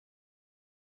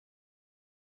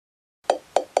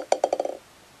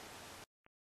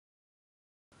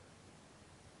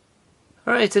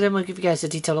Alright, today I'm going to give you guys a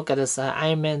detailed look at this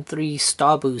Iron Man 3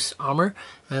 Starboost armor.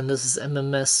 And this is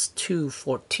MMS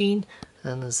 214.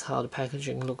 And this is how the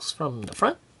packaging looks from the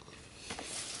front.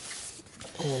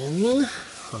 And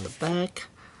on the back,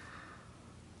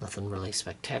 nothing really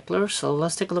spectacular. So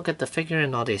let's take a look at the figure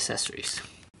and all the accessories.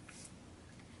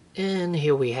 And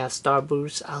here we have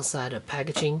Starboost outside of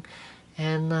packaging.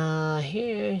 And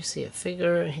here you see a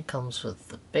figure. It comes with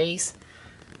the base.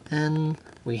 And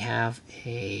we have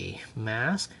a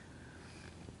mask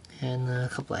and a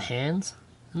couple of hands,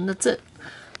 and that's it.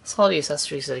 That's all the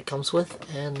accessories that it comes with.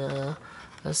 And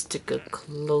let's take a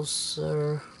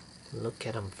closer look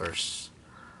at them first.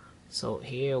 So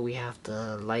here we have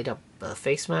the light up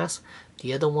face mask.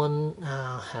 The other one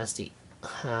has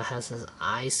his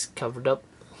eyes covered up,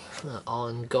 all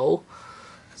in gold,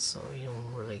 so you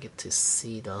don't really get to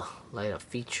see the light up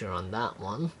feature on that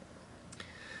one.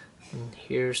 And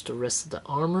here's the rest of the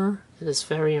armor. It is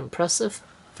very impressive,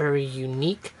 very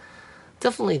unique,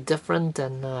 definitely different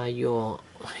than your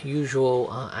usual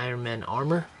Iron Man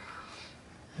armor,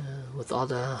 with all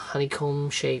the honeycomb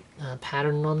shaped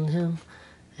pattern on him,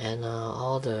 and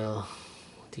all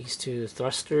these two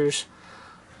thrusters,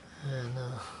 and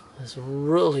it's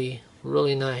really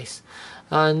nice.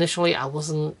 Initially I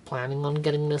wasn't planning on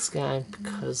getting this guy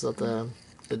because of the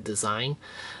design.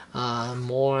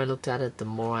 More I looked at it, the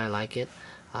more I like it.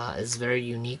 It's very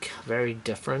unique, very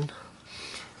different,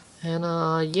 and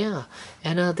yeah.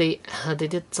 And they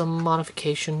did some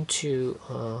modification to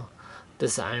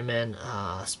this Iron Man,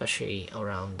 especially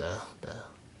around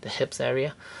the hips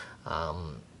area.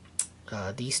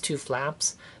 These two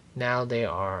flaps, now they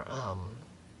are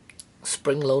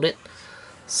spring loaded,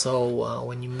 so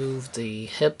when you move the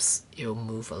hips, it'll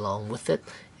move along with it.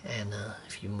 And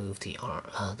if you move the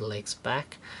legs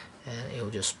back, and it will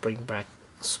just spring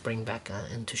back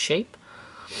into shape.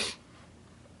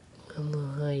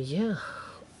 And yeah,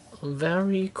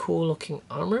 very cool looking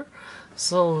armor.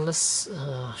 So let's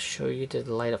show you the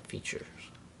light up features.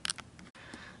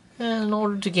 And in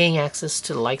order to gain access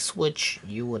to the light switch,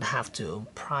 you would have to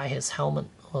pry his helmet,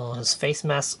 his face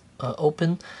mask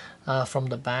open from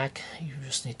the back. You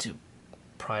just need to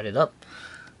pry it up,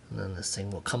 and then this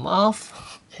thing will come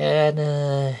off. And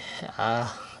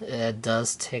it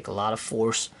does take a lot of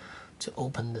force to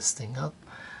open this thing up.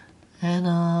 And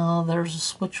there's a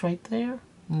switch right there,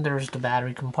 and there's the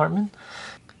battery compartment.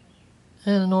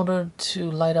 And in order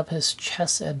to light up his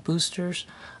chest and boosters,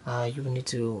 you will need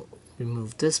to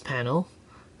remove this panel.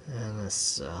 And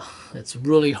it's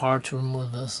really hard to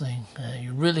remove this thing.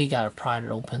 You really gotta pry it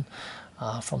open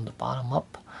from the bottom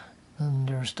up. And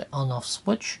there's the on-off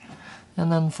switch. And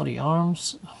then for the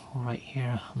arms, right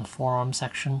here in the forearm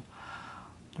section,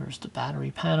 there's the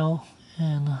battery panel,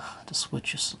 and the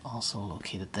switch is also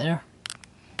located there.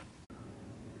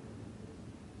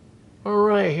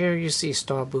 Alright, here you see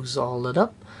Starboost all lit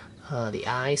up. The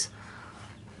eyes,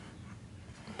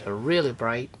 they're really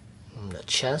bright. And the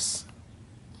chest,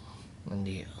 and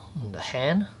the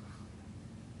hand,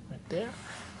 right there.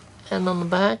 And on the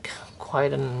back,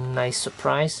 quite a nice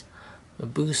surprise. The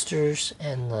boosters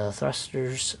and the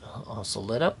thrusters also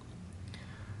lit up.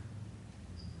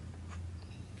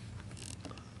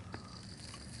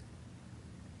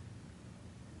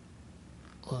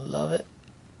 Love it.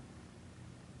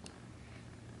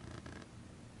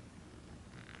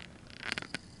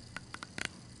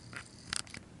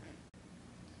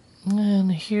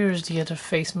 And here's the other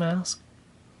face mask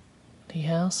he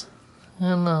has.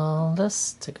 And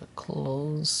let's take a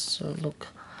closer look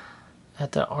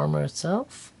at the armor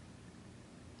itself.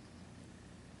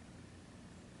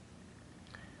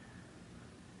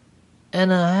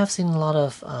 And I have seen a lot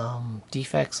of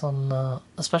defects on,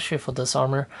 especially for this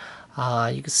armor.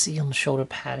 You can see on the shoulder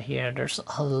pad here, there's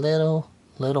a little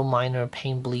minor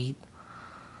paint bleed.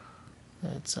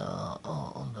 It's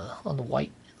on the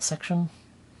white section.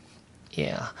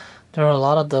 Yeah, there are a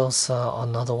lot of those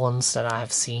on other ones that I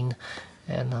have seen,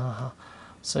 and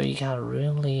so you gotta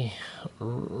really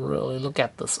look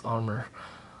at this armor.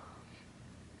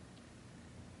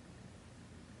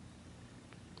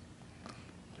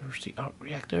 There's the arc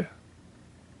reactor,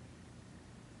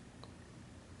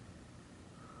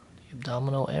 the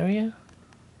abdominal area,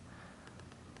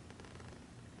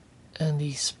 and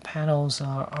these panels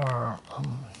are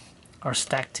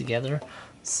stacked together,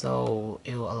 so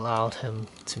it will allow him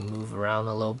to move around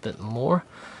a little bit more.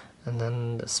 And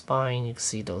then the spine, you can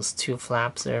see those two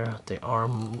flaps there, they are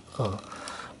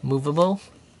movable.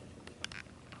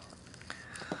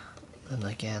 And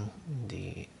again,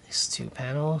 these two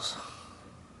panels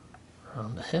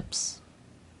around the hips,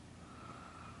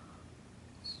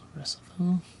 the rest of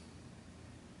them.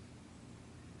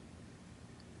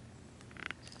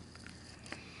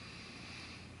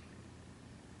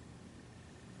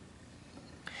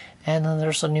 And then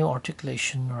there's a new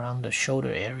articulation around the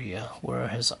shoulder area where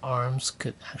his arms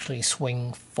could actually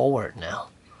swing forward now.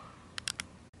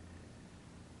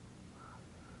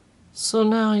 So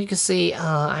now you can see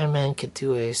Iron Man could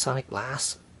do a sonic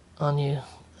blast on you,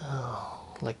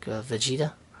 like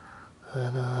Vegeta,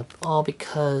 and all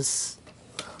because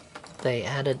they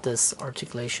added this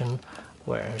articulation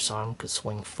where his arm could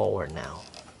swing forward now.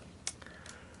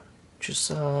 Just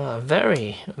a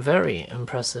very, very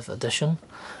impressive addition.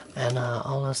 And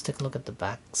let's take a look at the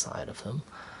back side of him.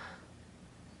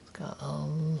 It's got a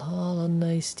lot of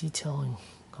nice detailing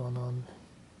going on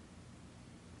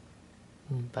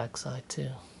in the back side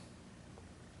too.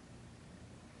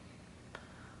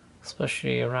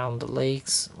 Especially around the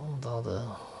legs, with all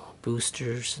the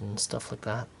boosters and stuff like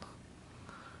that.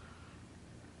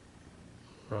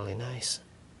 Really nice.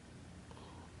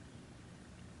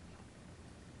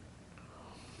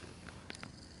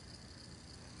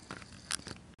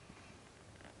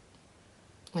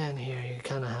 And here you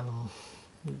kind of have him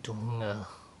doing a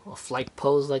flight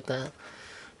pose like that,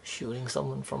 shooting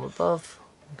someone from above.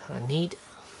 Kind of neat.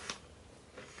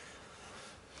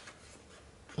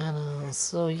 And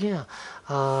so yeah,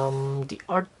 the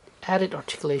added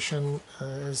articulation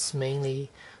is mainly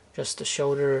just the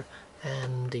shoulder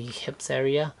and the hips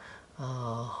area,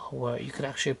 where you could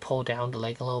actually pull down the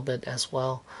leg a little bit as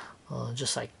well,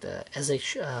 just like the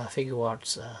SH Figure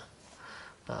Arts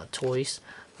toys.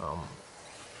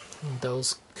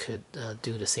 Those could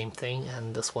do the same thing,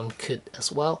 and this one could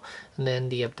as well. And then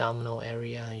the abdominal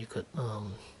area, you could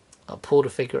pull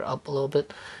the figure up a little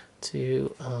bit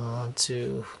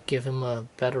to give him a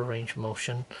better range of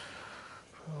motion.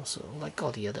 Also, like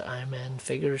all the other Iron Man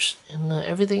figures, and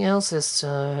everything else is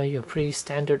your pretty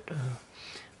standard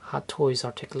Hot Toys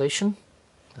articulation.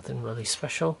 Nothing really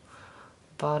special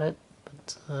about it,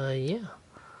 but yeah,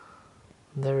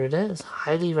 there it is.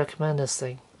 Highly recommend this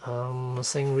thing.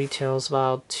 This thing retails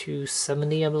about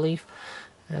 $270, I believe,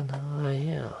 and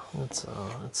yeah, it's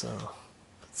a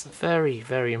very,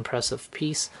 very impressive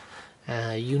piece,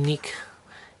 unique,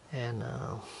 and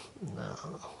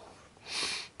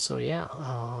so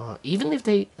yeah. Even if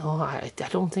they, I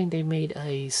don't think they made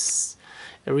a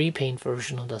repaint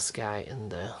version of this guy in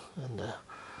the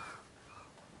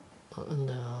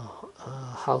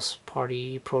House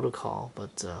Party Protocol,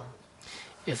 but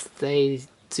if they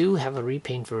do have a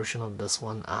repaint version of this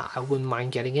one, I wouldn't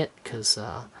mind getting it, because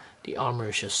the armor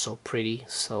is just so pretty,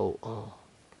 so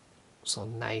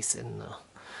nice, and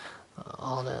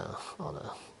all the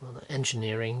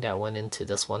engineering that went into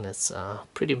this one is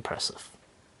pretty impressive.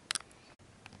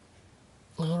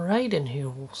 Alright, and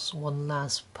here's one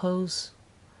last pose.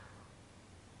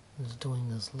 He's doing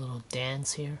this little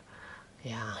dance here.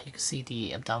 Yeah, you can see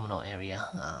the abdominal area.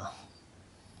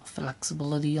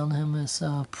 Flexibility on him is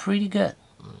pretty good.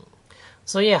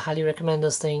 So yeah, highly recommend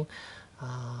this thing.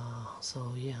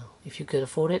 So yeah, if you could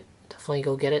afford it, definitely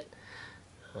go get it.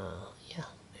 Yeah,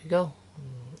 there you go.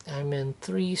 Iron Man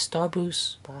 3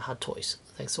 Starboost by Hot Toys.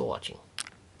 Thanks for watching.